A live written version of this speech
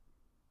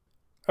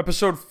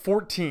Episode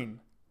 14.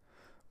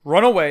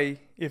 Run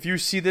away if you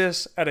see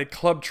this at a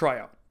club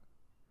tryout.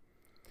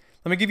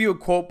 Let me give you a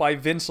quote by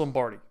Vince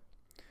Lombardi.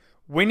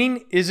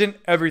 Winning isn't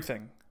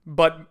everything,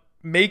 but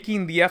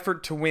making the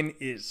effort to win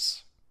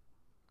is.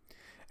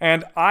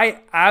 And I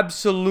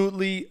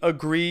absolutely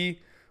agree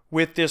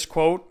with this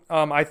quote.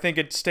 I think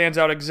it stands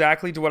out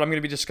exactly to what I'm going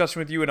to be discussing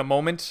with you in a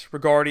moment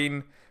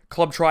regarding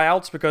club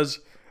tryouts, because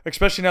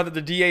especially now that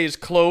the DA is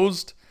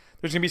closed,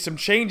 there's going to be some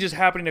changes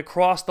happening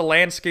across the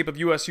landscape of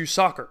USU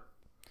soccer.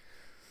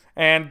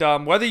 And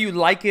whether you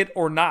like it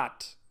or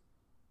not,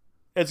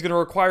 it's going to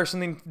require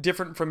something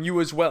different from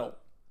you as well.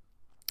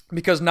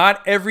 Because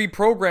not every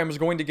program is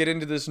going to get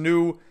into this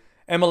new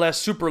MLS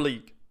Super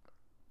League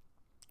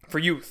for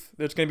youth.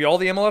 There's going to be all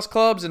the MLS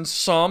clubs and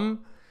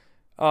some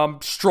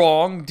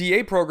strong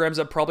DA programs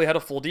that probably had a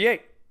full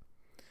DA.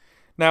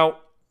 Now,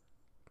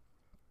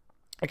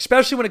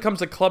 especially when it comes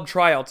to club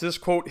tryouts, this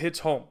quote hits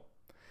home.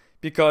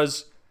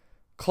 Because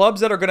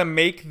clubs that are going to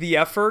make the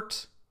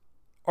effort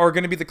are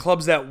going to be the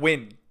clubs that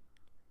win.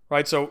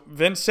 Right? So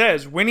Vince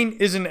says, winning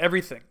isn't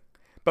everything,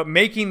 but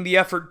making the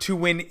effort to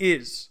win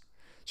is.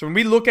 So when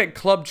we look at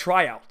club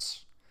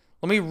tryouts,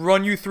 let me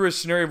run you through a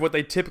scenario of what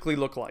they typically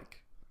look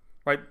like.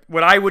 Right?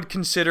 What I would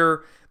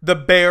consider the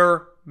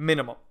bare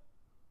minimum.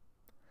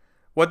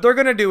 What they're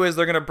going to do is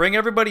they're going to bring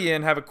everybody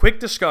in, have a quick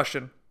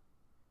discussion.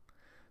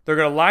 They're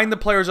going to line the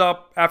players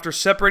up after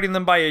separating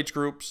them by age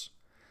groups.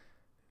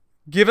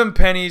 Give them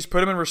pennies,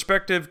 put them in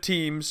respective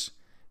teams,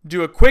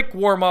 do a quick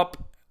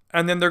warm-up,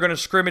 and then they're going to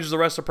scrimmage the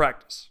rest of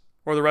practice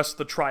or the rest of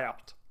the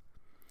tryout.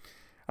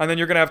 And then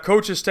you're going to have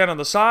coaches stand on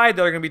the side.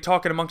 They're going to be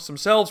talking amongst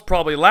themselves,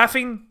 probably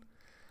laughing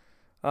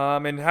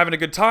and having a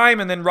good time,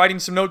 and then writing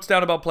some notes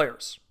down about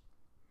players.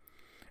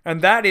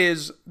 And that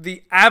is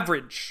the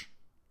average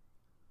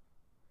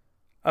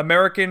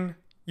American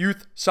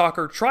youth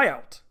soccer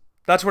tryout.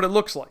 That's what it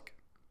looks like.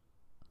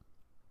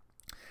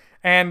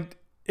 And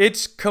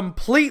it's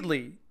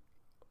completely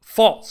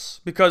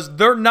false because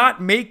they're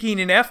not making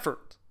an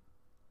effort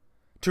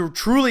to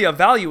truly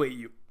evaluate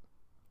you.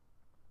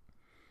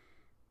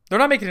 They're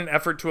not making an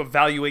effort to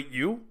evaluate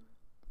you.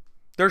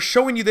 They're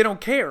showing you they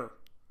don't care.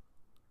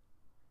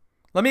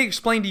 Let me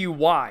explain to you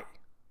why.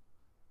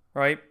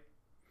 Right?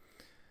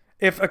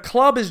 If a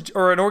club is,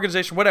 or an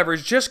organization, whatever,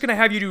 is just going to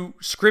have you do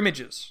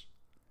scrimmages,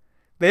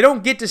 they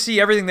don't get to see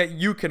everything that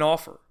you can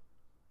offer.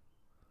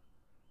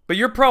 But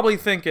you're probably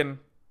thinking,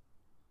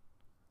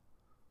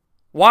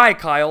 why,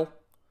 Kyle?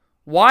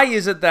 Why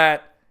is it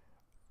that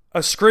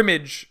a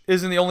scrimmage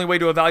isn't the only way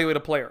to evaluate a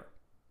player?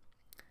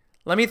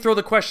 Let me throw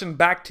the question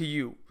back to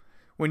you.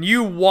 When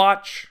you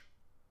watch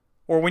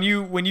or when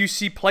you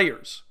see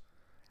players,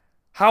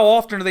 how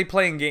often are they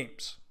playing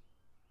games?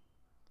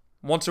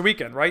 Once a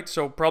weekend, right?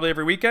 So probably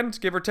every weekend,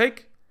 give or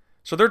take.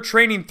 So they're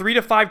training 3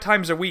 to 5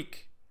 times a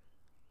week.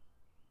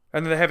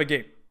 And then they have a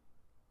game.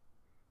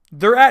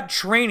 They're at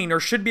training or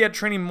should be at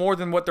training more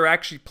than what they're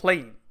actually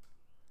playing.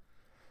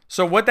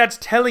 So what that's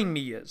telling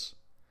me is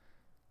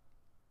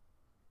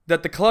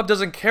that the club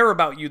doesn't care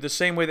about you the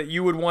same way that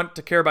you would want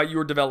to care about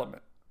your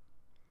development.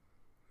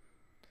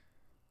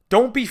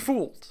 Don't be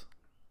fooled.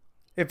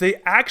 If they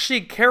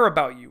actually care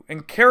about you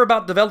and care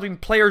about developing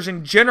players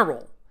in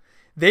general,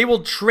 they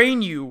will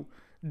train you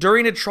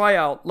during a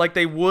tryout like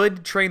they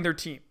would train their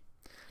team.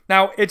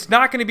 Now, it's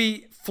not going to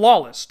be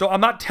flawless.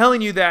 I'm not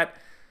telling you that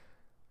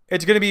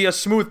it's going to be a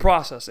smooth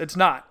process. It's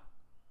not.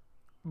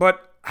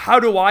 But how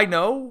do I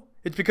know?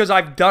 It's because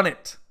I've done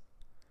it.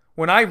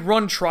 When I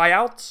run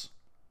tryouts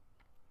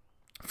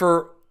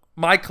for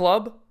my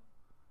club,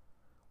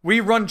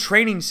 we run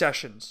training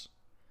sessions.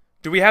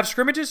 Do we have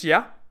scrimmages?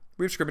 Yeah,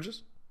 we have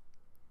scrimmages.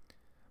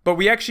 But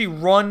we actually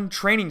run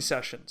training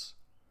sessions.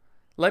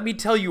 Let me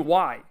tell you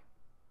why.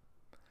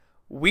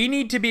 We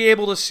need to be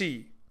able to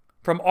see,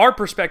 from our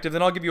perspective,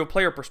 then I'll give you a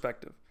player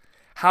perspective,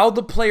 how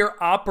the player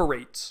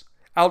operates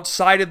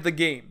outside of the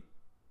game.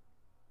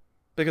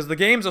 Because the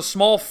game's a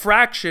small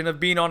fraction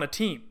of being on a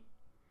team.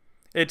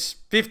 It's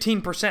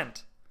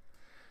 15%.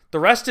 The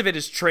rest of it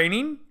is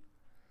training.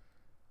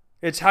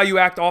 It's how you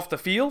act off the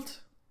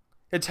field.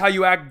 It's how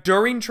you act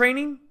during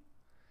training.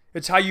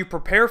 It's how you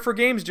prepare for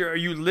games. Are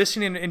you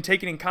listening and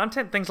taking in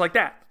content? Things like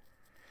that.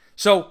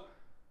 So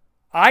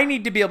I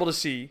need to be able to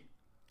see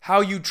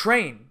how you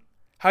train,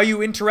 how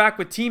you interact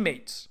with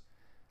teammates.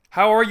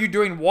 How are you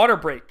during water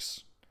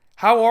breaks?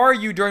 How are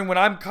you during when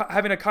I'm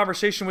having a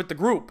conversation with the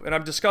group and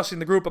I'm discussing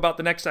the group about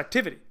the next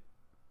activity?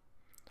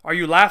 Are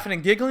you laughing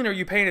and giggling or are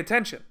you paying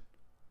attention?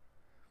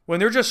 When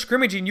they're just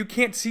scrimmaging, you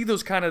can't see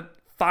those kind of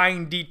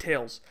fine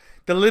details,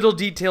 the little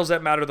details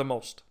that matter the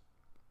most.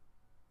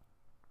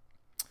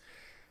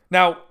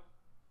 Now,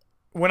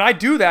 when I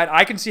do that,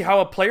 I can see how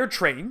a player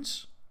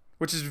trains,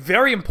 which is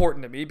very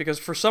important to me because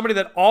for somebody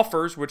that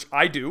offers, which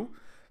I do,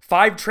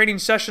 5 training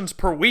sessions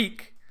per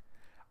week,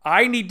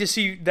 I need to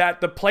see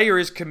that the player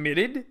is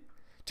committed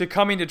to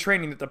coming to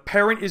training, that the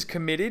parent is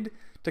committed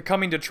to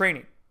coming to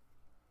training.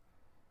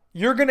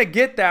 You're going to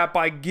get that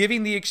by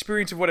giving the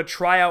experience of what a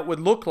tryout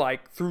would look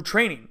like through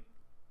training.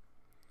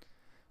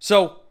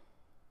 So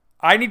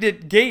I need to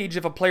gauge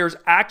if a player's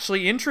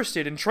actually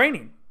interested in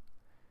training.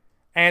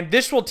 And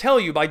this will tell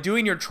you by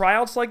doing your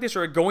tryouts like this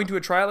or going to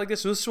a tryout like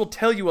this. So this will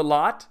tell you a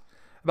lot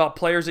about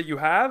players that you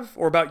have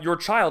or about your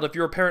child if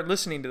you're a parent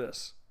listening to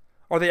this.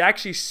 Are they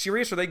actually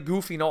serious or are they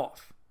goofing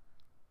off?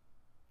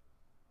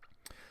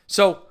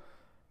 So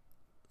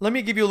let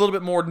me give you a little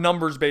bit more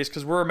numbers based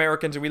because we're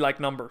Americans and we like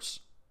numbers.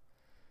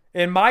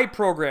 In my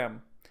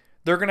program,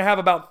 they're going to have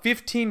about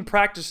 15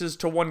 practices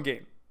to one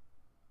game.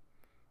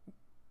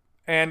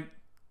 And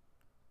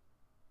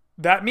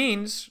that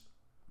means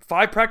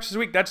 5 practices a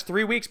week. That's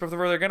 3 weeks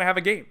before they're going to have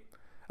a game.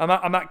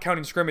 I'm not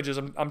counting scrimmages.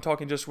 I'm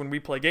talking just when we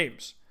play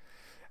games.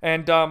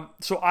 And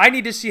so I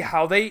need to see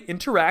how they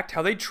interact,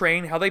 how they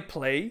train, how they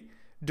play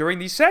during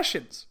these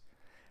sessions.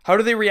 How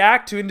do they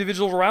react to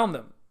individuals around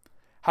them?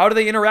 How do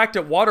they interact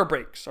at water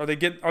breaks? Are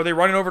they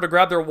running over to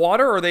grab their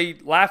water, or are they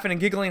laughing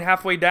and giggling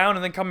halfway down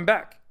and then coming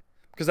back?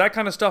 Because that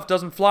kind of stuff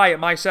doesn't fly at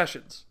my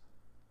sessions.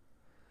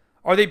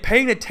 Are they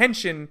paying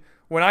attention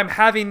when I'm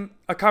having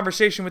a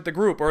conversation with the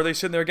group, or are they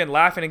sitting there again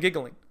laughing and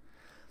giggling?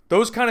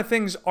 Those kind of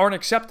things aren't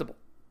acceptable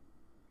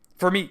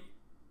for me.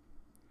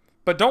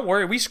 But don't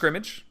worry, we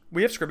scrimmage.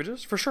 We have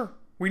scrimmages, for sure.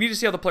 We need to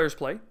see how the players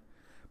play.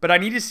 But I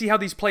need to see how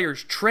these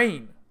players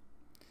train.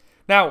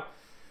 Now,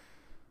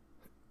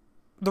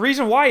 the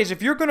reason why is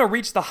if you're going to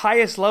reach the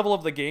highest level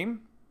of the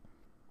game,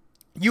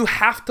 you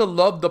have to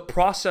love the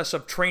process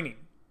of training.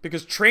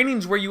 Because training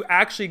is where you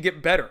actually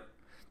get better.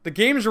 The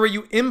games are where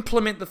you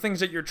implement the things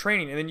that you're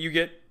training. And then you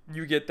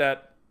get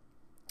that,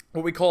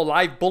 what we call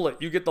live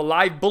bullet. You get the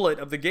live bullet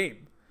of the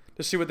game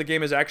to see what the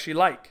game is actually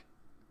like.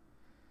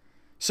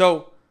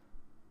 So,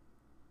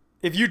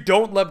 if you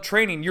don't love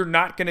training, you're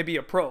not going to be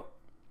a pro.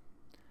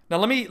 Now,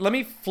 let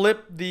me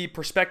flip the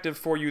perspective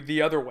for you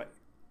the other way.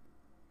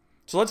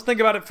 So let's think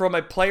about it from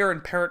a player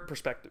and parent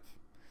perspective.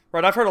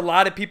 Right? I've heard a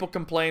lot of people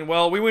complain,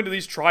 well, we went to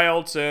these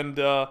tryouts and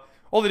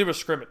all they did was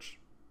scrimmage.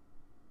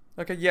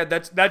 Okay, yeah,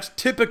 that's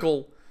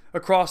typical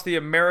across the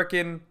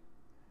American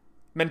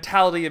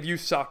mentality of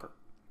youth soccer.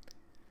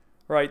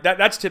 Right?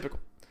 That's typical.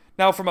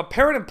 Now, from a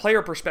parent and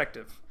player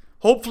perspective,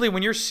 hopefully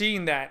when you're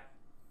seeing that,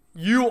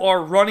 you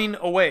are running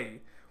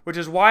away, which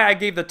is why I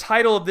gave the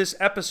title of this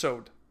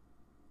episode,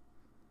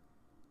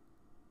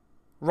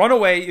 Run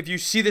Away If You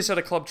See This at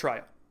a Club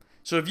Tryout.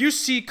 So if you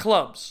see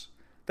clubs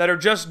that are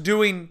just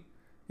doing,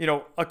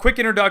 a quick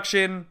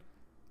introduction,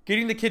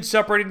 getting the kids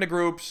separated into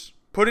groups,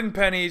 put in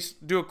pennies,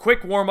 do a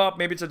quick warm-up,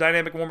 maybe it's a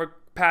dynamic warm-up,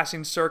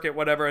 passing circuit,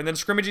 whatever, and then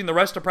scrimmaging the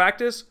rest of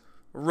practice,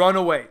 run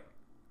away.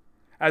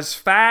 As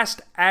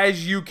fast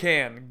as you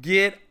can.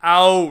 Get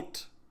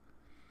out.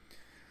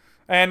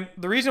 And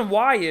the reason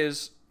why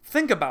is,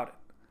 think about it.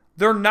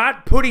 They're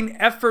not putting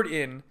effort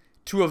in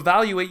to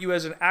evaluate you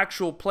as an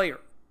actual player.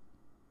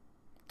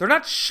 They're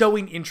not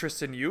showing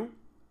interest in you.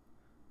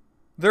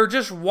 They're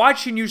just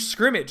watching you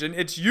scrimmage. And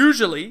it's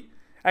usually,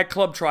 at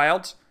club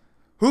tryouts,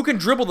 who can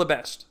dribble the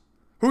best?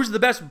 Who's the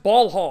best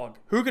ball hog?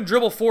 Who can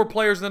dribble 4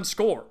 players and then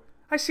score?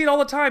 I see it all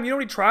the time. You know how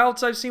many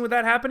tryouts I've seen with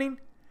that happening?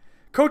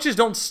 Coaches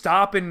don't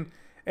stop and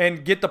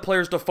get the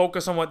players to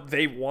focus on what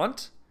they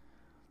want.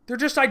 They're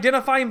just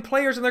identifying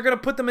players and they're going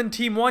to put them in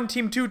team 1,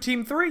 team 2,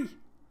 team 3.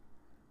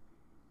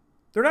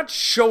 They're not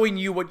showing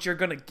you what you're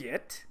going to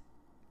get.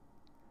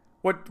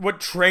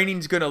 What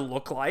training's going to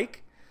look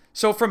like.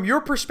 So from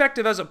your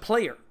perspective as a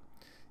player,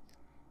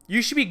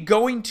 you should be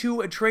going to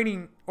a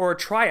training or a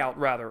tryout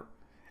rather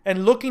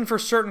and looking for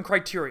certain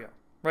criteria,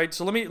 right?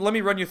 So let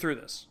me run you through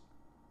this.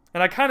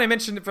 And I kind of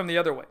mentioned it from the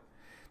other way.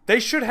 They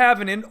should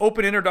have an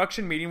open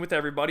introduction meeting with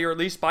everybody, or at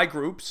least by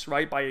groups,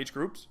 right? By age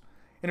groups.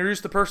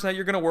 Introduce the person that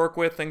you're going to work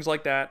with, things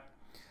like that.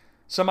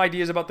 Some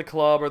ideas about the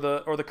club or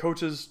the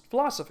coach's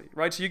philosophy,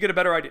 right? So you get a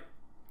better idea.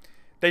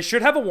 They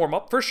should have a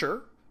warm-up for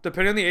sure.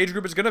 Depending on the age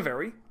group, it's going to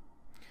vary.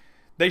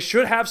 They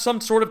should have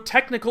some sort of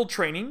technical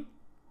training,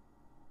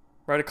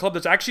 right? A club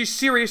that's actually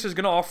serious is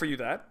going to offer you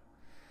that.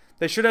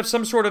 They should have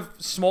some sort of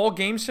small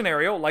game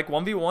scenario, like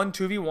 1v1,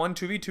 2v1,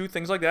 2v2,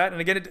 things like that.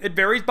 And again, it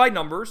varies by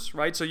numbers,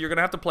 right? So you're going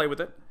to have to play with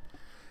it.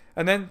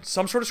 And then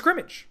some sort of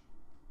scrimmage.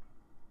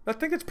 I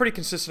think it's pretty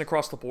consistent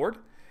across the board.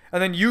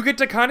 And then you get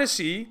to kind of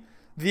see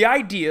the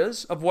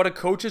ideas of what a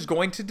coach is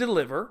going to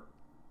deliver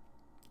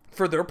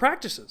for their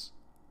practices.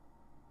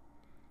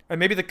 And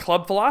maybe the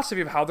club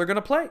philosophy of how they're going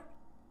to play.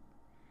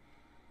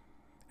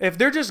 If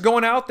they're just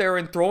going out there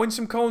and throwing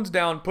some cones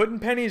down, putting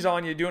pennies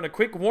on you, doing a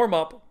quick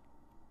warm-up,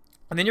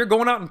 and then you're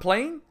going out and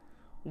playing,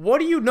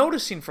 what are you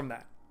noticing from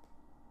that?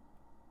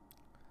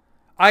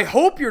 I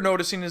hope you're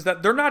noticing is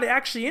that they're not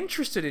actually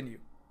interested in you.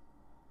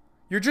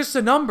 You're just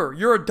a number.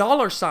 You're a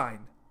dollar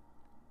sign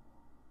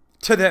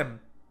to them.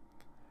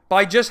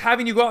 By just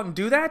having you go out and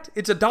do that,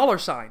 it's a dollar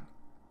sign.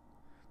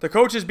 The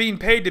coach is being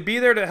paid to be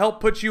there to help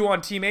put you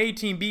on team A,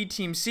 team B,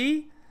 team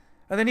C,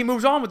 and then he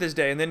moves on with his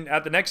day. And then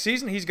at the next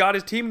season, he's got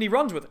his team and he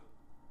runs with it.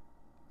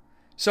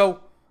 So,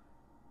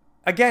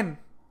 again,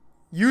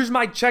 use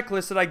my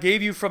checklist that I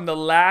gave you from the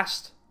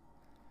last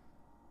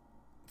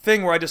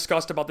thing where I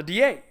discussed about the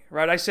DA,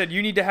 right? I said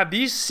you need to have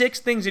these 6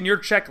 things in your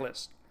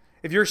checklist.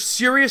 If you're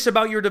serious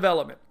about your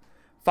development,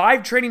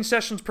 5 training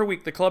sessions per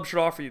week. The club should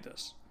offer you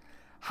this.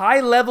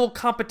 High-level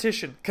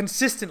competition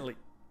consistently.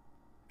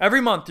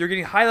 Every month, you're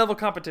getting high-level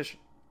competition.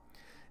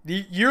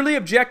 The yearly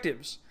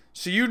objectives,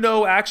 so you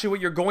know actually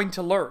what you're going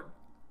to learn.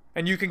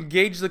 And you can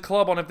gauge the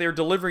club on if they're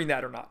delivering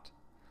that or not.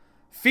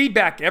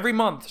 Feedback every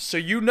month, so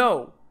you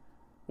know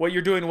what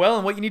you're doing well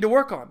and what you need to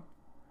work on.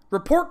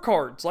 Report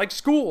cards, like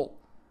school,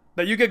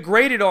 that you get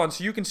graded on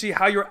so you can see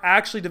how you're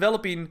actually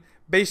developing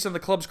based on the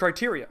club's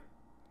criteria.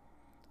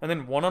 And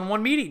then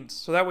one-on-one meetings,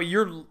 so that way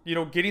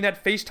you're getting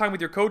that face time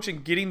with your coach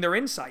and getting their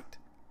insight.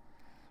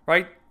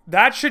 Right?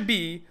 That should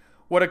be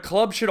what a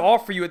club should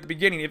offer you at the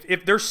beginning.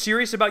 If they're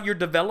serious about your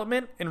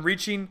development and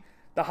reaching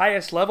the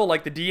highest level,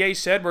 like the DA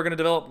said, we're going to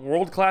develop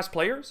world-class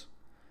players.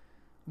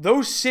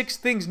 Those 6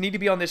 things need to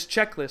be on this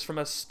checklist from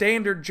a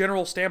standard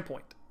general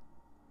standpoint.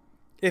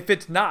 If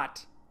it's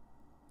not,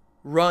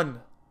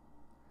 run.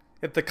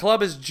 If the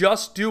club is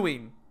just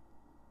doing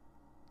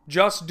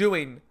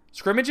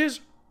scrimmages,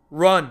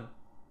 run.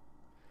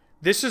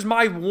 This is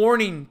my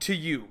warning to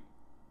you.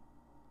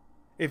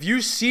 If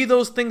you see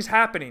those things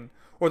happening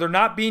or they're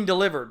not being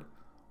delivered,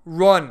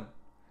 run.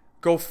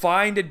 Go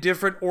find a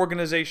different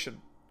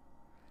organization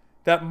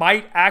that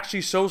might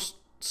actually show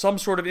some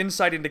sort of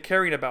insight into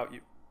caring about you.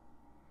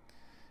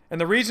 And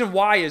the reason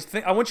why is,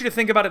 I want you to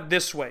think about it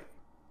this way.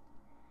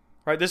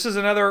 Right? This is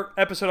another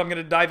episode I'm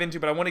going to dive into,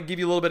 but I want to give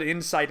you a little bit of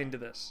insight into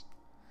this.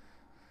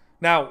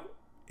 Now,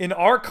 in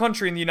our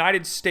country, in the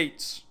United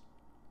States,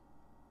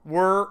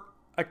 we're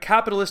a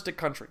capitalistic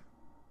country.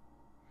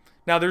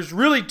 Now, there's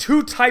really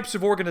 2 types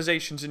of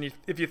organizations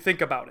if you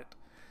think about it.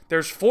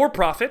 There's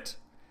for-profit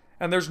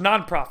and there's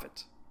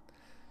non-profit.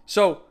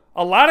 So,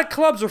 a lot of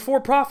clubs are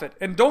for-profit.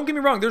 And don't get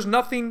me wrong, there's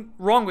nothing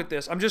wrong with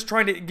this. I'm just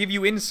trying to give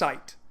you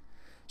insight.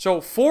 So,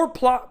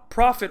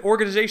 for-profit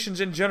organizations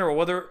in general,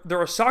 whether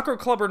they're a soccer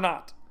club or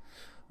not,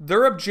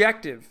 their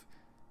objective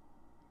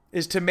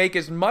is to make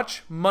as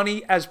much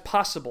money as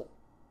possible.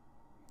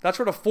 That's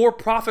what a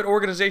for-profit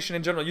organization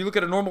in general. You look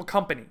at a normal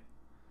company.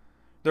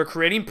 They're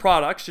creating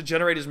products to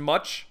generate as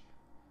much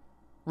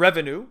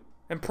revenue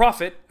and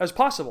profit as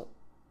possible.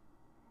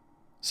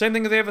 Same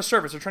thing if they have a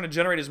service. They're trying to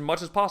generate as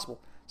much as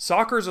possible.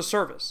 Soccer is a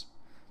service.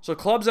 So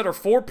clubs that are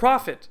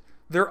for-profit,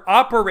 they're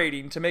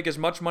operating to make as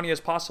much money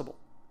as possible.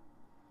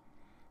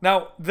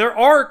 Now, there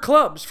are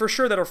clubs for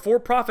sure that are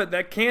for-profit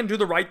that can do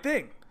the right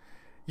thing.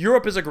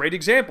 Europe is a great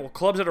example.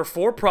 Clubs that are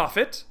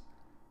for-profit,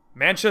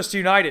 Manchester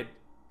United,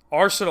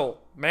 Arsenal,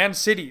 Man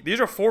City,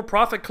 these are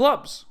for-profit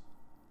clubs.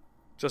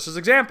 Just as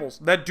examples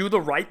that do the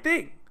right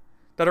thing,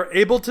 that are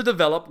able to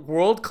develop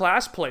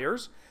world-class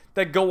players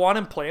that go on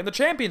and play in the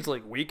Champions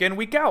League week in,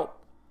 week out.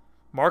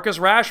 Marcus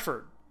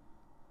Rashford,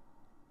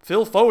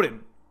 Phil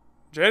Foden,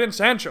 Jadon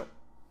Sancho,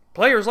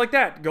 players like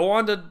that go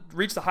on to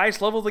reach the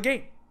highest level of the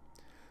game.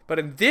 But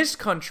in this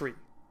country,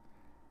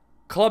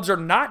 clubs are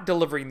not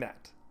delivering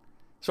that.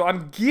 So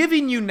I'm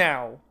giving you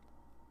now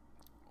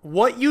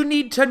what you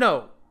need to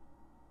know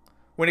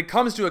when it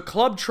comes to a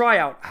club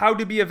tryout, how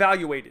to be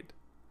evaluated,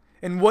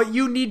 and what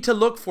you need to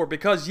look for.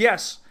 Because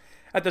yes,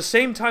 at the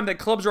same time that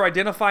clubs are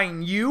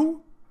identifying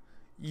you,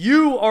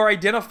 you are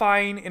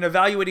identifying and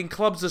evaluating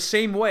clubs the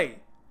same way.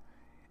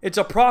 It's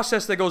a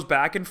process that goes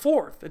back and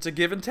forth. It's a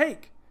give and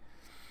take.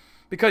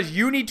 Because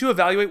you need to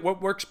evaluate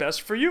what works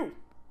best for you.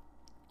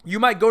 You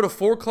might go to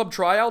 4 club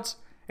tryouts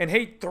and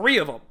hate 3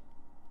 of them.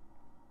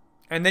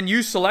 And then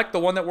you select the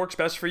one that works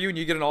best for you and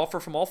you get an offer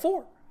from all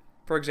 4,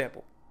 for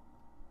example.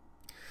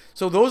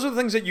 So those are the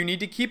things that you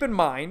need to keep in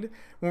mind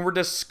when we're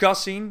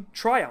discussing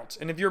tryouts.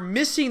 And if you're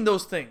missing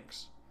those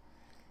things,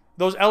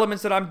 those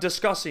elements that I'm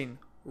discussing,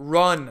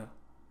 run.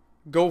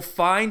 Go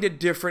find a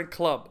different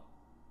club.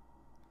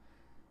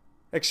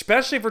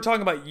 Especially if we're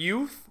talking about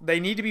youth,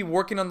 they need to be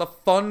working on the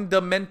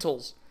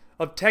fundamentals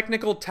of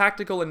technical,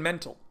 tactical, and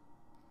mental.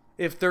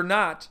 If they're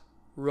not,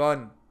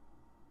 run.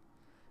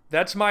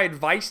 That's my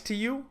advice to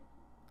you.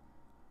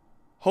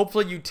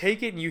 Hopefully you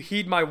take it and you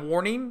heed my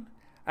warning,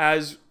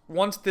 as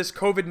once this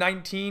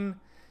COVID-19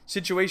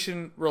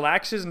 situation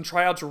relaxes and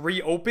tryouts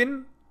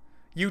reopen,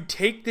 you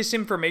take this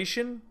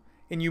information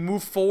and you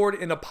move forward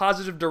in a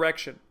positive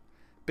direction.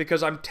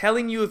 Because I'm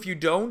telling you, if you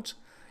don't,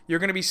 you're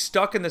going to be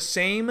stuck in the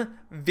same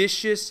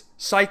vicious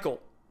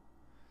cycle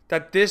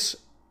that this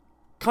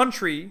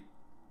country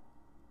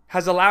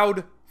has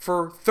allowed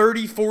for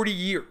 30, 40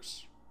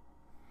 years.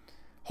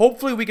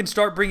 Hopefully we can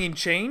start bringing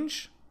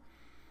change.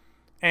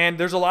 And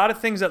there's a lot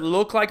of things that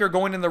look like are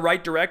going in the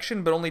right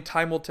direction, but only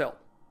time will tell.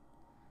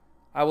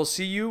 I will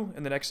see you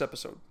in the next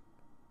episode.